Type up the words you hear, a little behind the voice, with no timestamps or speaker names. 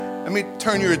Let me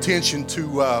turn your attention to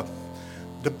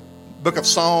the book of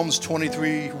Psalms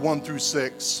 23, 1 through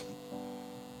 6.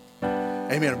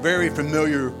 Amen. Very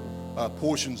familiar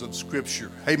portions of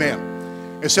Scripture.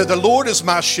 Amen. It said, "The Lord is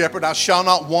my shepherd, I shall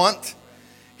not want.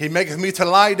 He maketh me to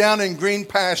lie down in green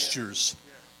pastures.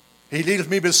 He leadeth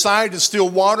me beside the still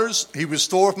waters. He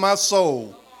restoreth my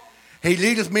soul. He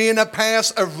leadeth me in the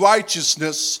paths of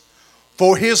righteousness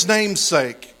for his name's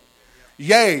sake.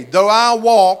 Yea, though I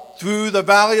walk through the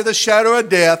valley of the shadow of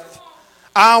death,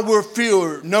 I will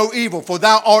fear no evil, for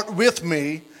thou art with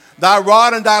me. Thy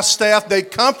rod and thy staff, they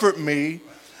comfort me.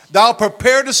 Thou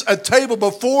preparest a table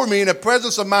before me in the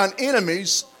presence of mine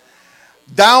enemies.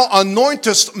 Thou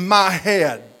anointest my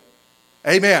head,"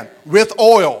 amen, "with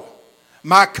oil.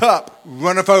 My cup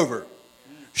runneth over.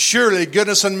 Surely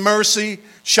goodness and mercy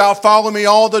shall follow me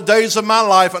all the days of my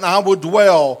life, and I will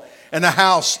dwell in the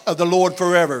house of the Lord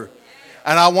forever."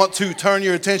 And I want to turn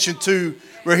your attention to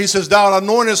where he says, "Thou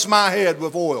anointest my head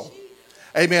with oil."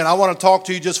 Amen. I want to talk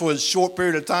to you just for a short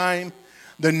period of time.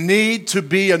 The need to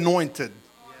be anointed.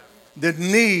 The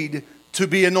need to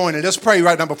be anointed. Let's pray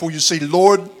right now before you see.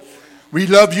 Lord, we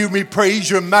love you, we praise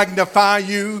you, and magnify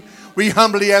you. We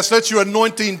humbly ask, let your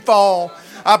anointing fall.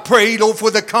 I pray, Lord,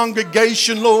 for the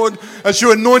congregation, Lord, as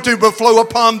your anointing will flow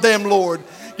upon them, Lord.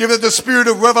 Give it the spirit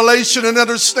of revelation and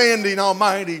understanding,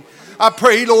 Almighty. I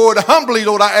pray, Lord, humbly,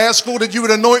 Lord, I ask, Lord, that you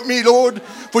would anoint me, Lord,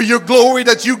 for your glory,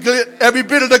 that you get every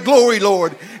bit of the glory,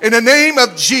 Lord. In the name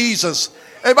of Jesus.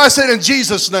 Everybody said in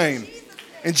Jesus' name.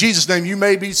 In Jesus' name, you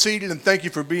may be seated, and thank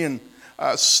you for being,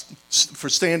 for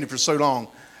standing for so long.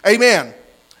 Amen.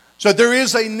 So there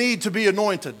is a need to be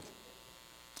anointed.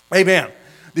 Amen.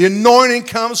 The anointing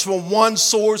comes from one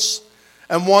source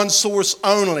and one source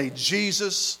only.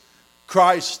 Jesus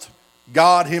Christ,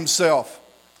 God himself.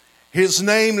 His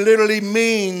name literally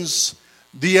means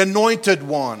the anointed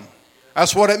one.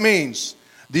 That's what it means.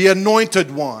 The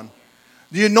anointed one.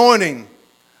 The anointing.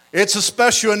 It's a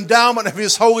special endowment of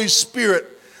his Holy Spirit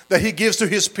that he gives to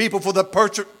his people for the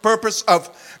purpose of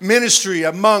ministry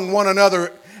among one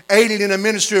another, aiding in the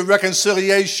ministry of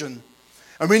reconciliation.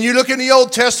 And when you look in the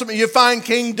Old Testament, you find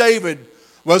King David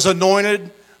was anointed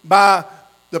by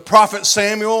the prophet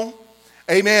Samuel.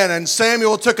 Amen. And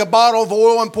Samuel took a bottle of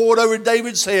oil and poured over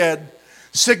David's head,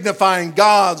 signifying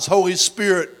God's Holy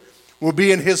Spirit will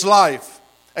be in his life.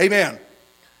 Amen.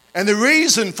 And the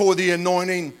reason for the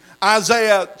anointing,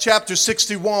 Isaiah chapter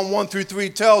 61, 1 through 3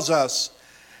 tells us,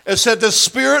 it said, "The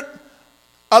Spirit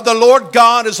of the Lord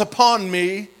God is upon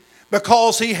me,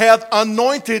 because he hath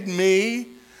anointed me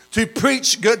to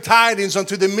preach good tidings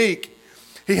unto the meek.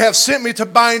 He hath sent me to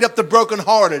bind up the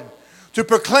brokenhearted, to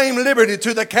proclaim liberty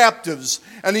to the captives,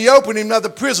 and the opening of the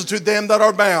prison to them that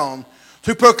are bound,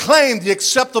 to proclaim the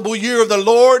acceptable year of the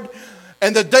Lord,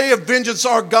 and the day of vengeance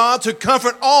our God, to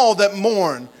comfort all that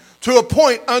mourn, to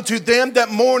appoint unto them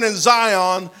that mourn in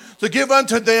Zion, to give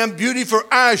unto them beauty for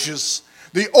ashes,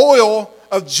 the oil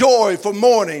of joy for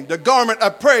mourning, the garment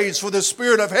of praise for the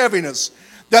spirit of heaviness,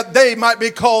 that they might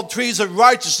be called trees of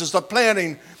righteousness, the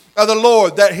planting of the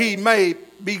Lord, that he may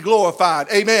be glorified."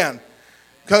 Amen.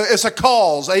 Because it's a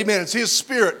cause. Amen. It's his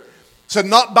spirit. It said,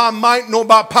 "Not by might nor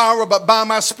by power, but by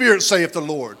my spirit, saith the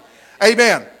Lord."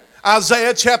 Amen.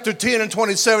 Isaiah chapter 10 and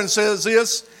 27 says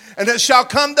this, "And it shall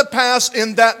come to pass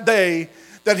in that day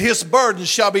that his burden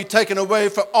shall be taken away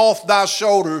from off thy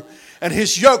shoulder, and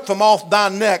his yoke from off thy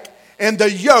neck, and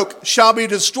the yoke shall be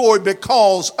destroyed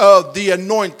because of the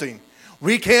anointing."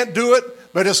 We can't do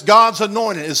it, but it's God's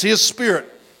anointing. It's his spirit.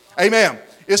 Amen.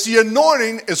 It's the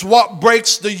anointing is what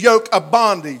breaks the yoke of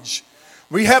bondage.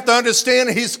 We have to understand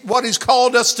what he's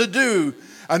called us to do.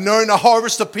 And knowing the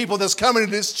harvest of people that's coming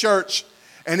to this church.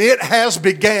 And it has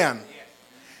began.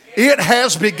 It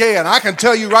has began. I can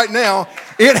tell you right now,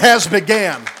 it has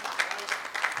began.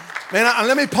 Man,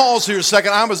 let me pause here a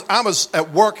second. I was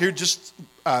at work here just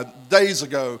days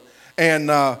ago.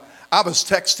 And I was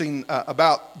texting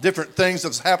about different things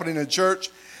that's happening in church.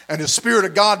 And the Spirit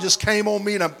of God just came on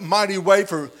me in a mighty way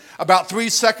for about 3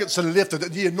 seconds and lifted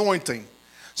the anointing.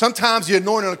 Sometimes the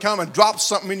anointing will come and drop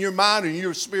something in your mind and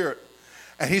your spirit.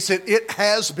 And he said, it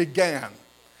has began.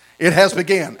 It has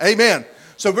began. Amen.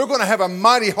 So we're going to have a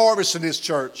mighty harvest in this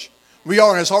church. We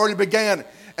are, and it's already began.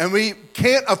 And we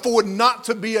can't afford not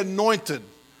to be anointed.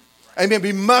 Amen.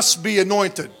 We must be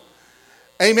anointed.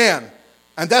 Amen.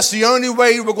 And that's the only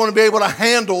way we're going to be able to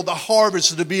handle the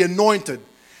harvest, to be anointed.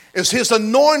 It's his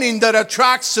anointing that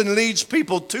attracts and leads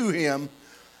people to him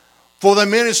for the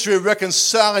ministry of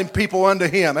reconciling people unto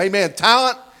him. Amen.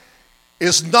 Talent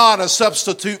is not a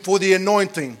substitute for the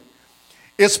anointing.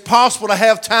 It's possible to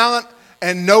have talent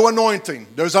and no anointing.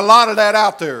 There's a lot of that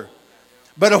out there.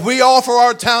 But if we offer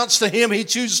our talents to him, he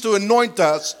chooses to anoint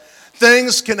us,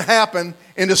 things can happen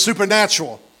in the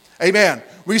supernatural. Amen.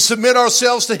 We submit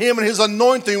ourselves to him and his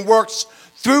anointing works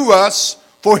through us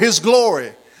for his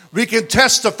glory. We can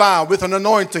testify with an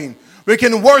anointing. We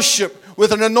can worship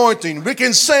with an anointing. We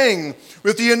can sing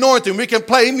with the anointing. We can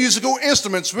play musical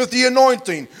instruments with the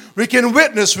anointing. We can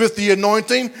witness with the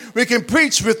anointing. We can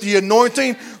preach with the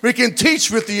anointing. We can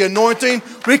teach with the anointing.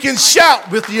 We can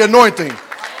shout with the anointing.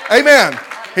 Amen.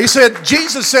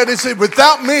 Jesus said,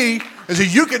 without me, he said,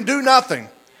 you can do nothing.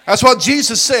 That's what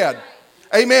Jesus said.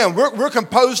 Amen. We're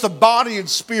composed of body and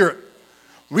spirit.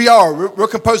 We are. We're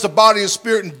composed of body and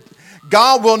spirit. And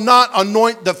God will not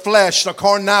anoint the flesh, the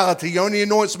carnality. He only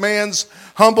anoints man's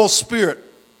humble spirit.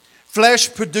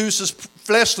 Flesh produces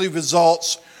fleshly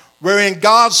results, wherein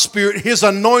God's spirit, his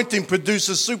anointing,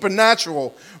 produces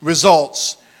supernatural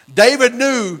results. David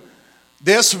knew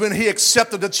this when he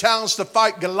accepted the challenge to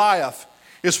fight Goliath.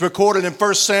 It's recorded in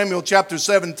 1 Samuel chapter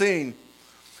 17.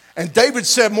 And David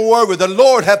said, moreover, the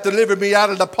Lord hath delivered me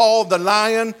out of the paw of the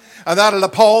lion and out of the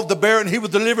paw of the bear, and he will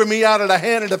deliver me out of the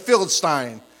hand of the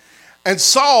Philistine. And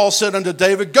Saul said unto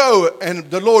David, go,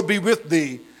 and the Lord be with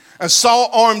thee. And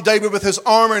Saul armed David with his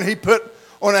armor, and he put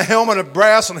on a helmet of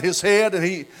brass on his head, and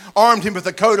he armed him with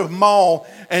a coat of mail.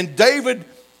 And David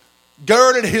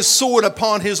girded his sword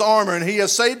upon his armor, and he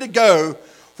essayed to go,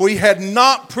 for he had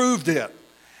not proved it.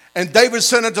 And David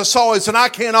said unto Saul, he said, I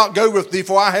cannot go with thee,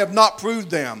 for I have not proved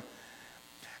them.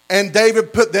 And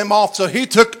David put them off. So he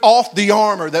took off the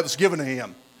armor that was given to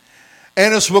him.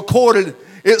 And it's recorded,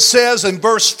 it says in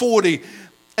verse 40,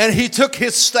 and he took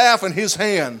his staff in his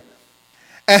hand,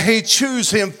 and he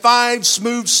chose him 5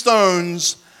 smooth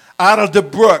stones out of the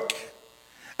brook,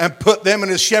 and put them in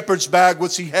his shepherd's bag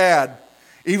which he had,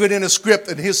 even in a scrip,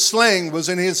 and his sling was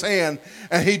in his hand,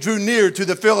 and he drew near to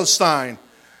the Philistine.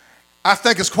 I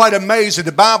think it's quite amazing.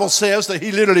 The Bible says that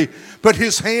he literally put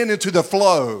his hand into the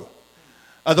flow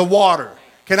of the water.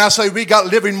 Can I say we got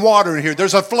living water in here?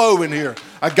 There's a flow in here,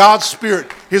 a God's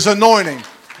Spirit, his anointing.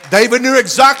 David knew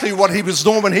exactly what he was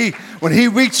doing when he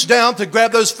reached down to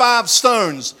grab those 5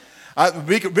 stones.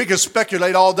 We could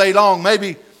speculate all day long.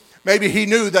 Maybe he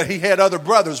knew that he had other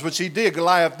brothers, which he did,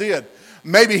 Goliath did.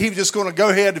 Maybe he was just going to go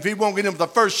ahead. If he won't get him the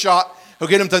first shot, he'll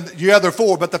get him to the other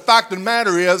 4. But the fact of the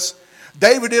matter is,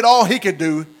 David did all he could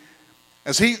do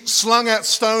as he slung that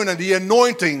stone, and the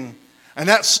anointing, and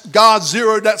that's God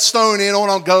zeroed that stone in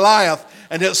on Goliath,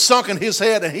 and it sunk in his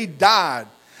head, and he died.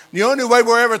 The only way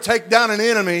we'll ever take down an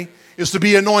enemy is to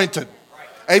be anointed.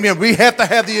 Amen. We have to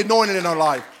have the anointing in our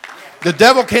life. The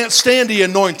devil can't stand the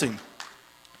anointing.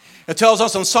 It tells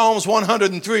us in Psalms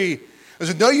 103, it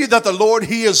says, know ye that the Lord,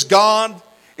 he is God?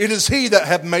 It is he that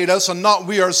hath made us, and not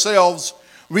we ourselves.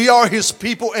 We are his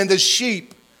people and the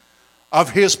sheep of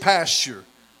his pasture.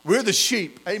 We're the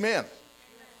sheep. Amen.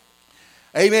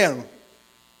 Amen.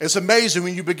 It's amazing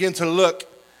when you begin to look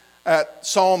at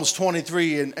Psalms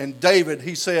 23 and David,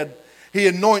 he said, he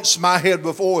anoints my head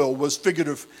with oil, was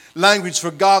figurative language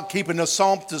for God keeping the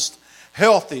psalmist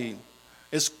healthy.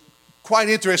 It's quite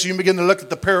interesting. You begin to look at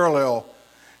the parallel.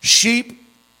 Sheep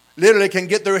literally can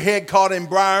get their head caught in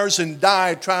briars and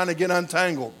die trying to get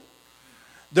untangled.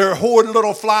 There are horrid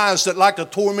little flies that like to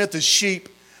torment the sheep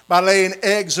by laying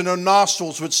eggs in their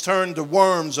nostrils, which turn to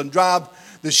worms and drive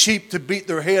the sheep to beat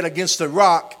their head against a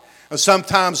rock, and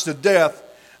sometimes to death.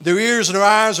 Their ears and their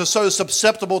eyes are so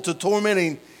susceptible to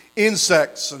tormenting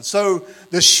insects. And so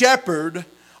the shepherd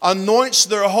anoints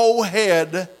their whole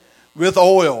head with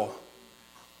oil.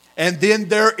 And then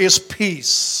there is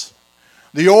peace.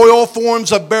 The oil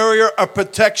forms a barrier of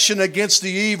protection against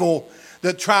the evil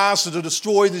that tries to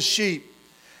destroy the sheep.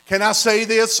 Can I say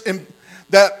this?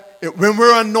 That when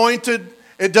we're anointed,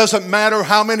 it doesn't matter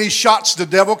how many shots the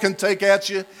devil can take at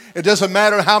you. It doesn't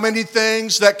matter how many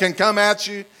things that can come at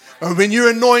you. And when you're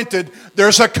anointed,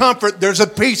 there's a comfort, there's a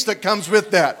peace that comes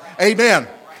with that. Amen.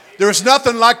 There's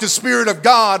nothing like the Spirit of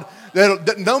God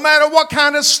that no matter what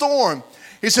kind of storm.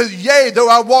 He says, yea, though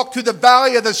I walk through the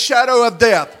valley of the shadow of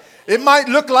death. It might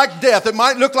look like death. It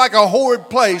might look like a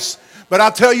horrid place. But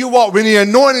I'll tell you what, when the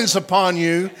anointing is upon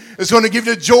you, it's going to give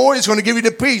you the joy, it's going to give you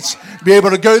the peace, be able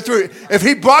to go through it. If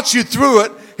he brought you through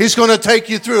it, he's going to take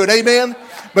you through it. Amen?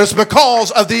 But it's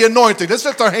because of the anointing. Let's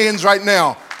lift our hands right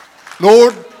now.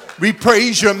 Lord, we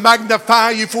praise you and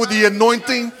magnify you for the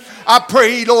anointing. I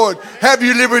pray, Lord, have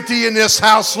your liberty in this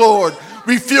house, Lord.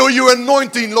 We feel your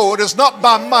anointing, Lord. It's not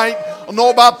by might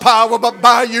nor by power, but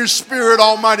by your Spirit,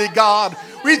 Almighty God.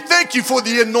 We thank you for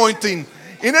the anointing.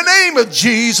 In the name of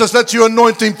Jesus, let your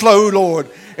anointing flow, Lord.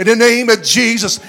 In the name of Jesus,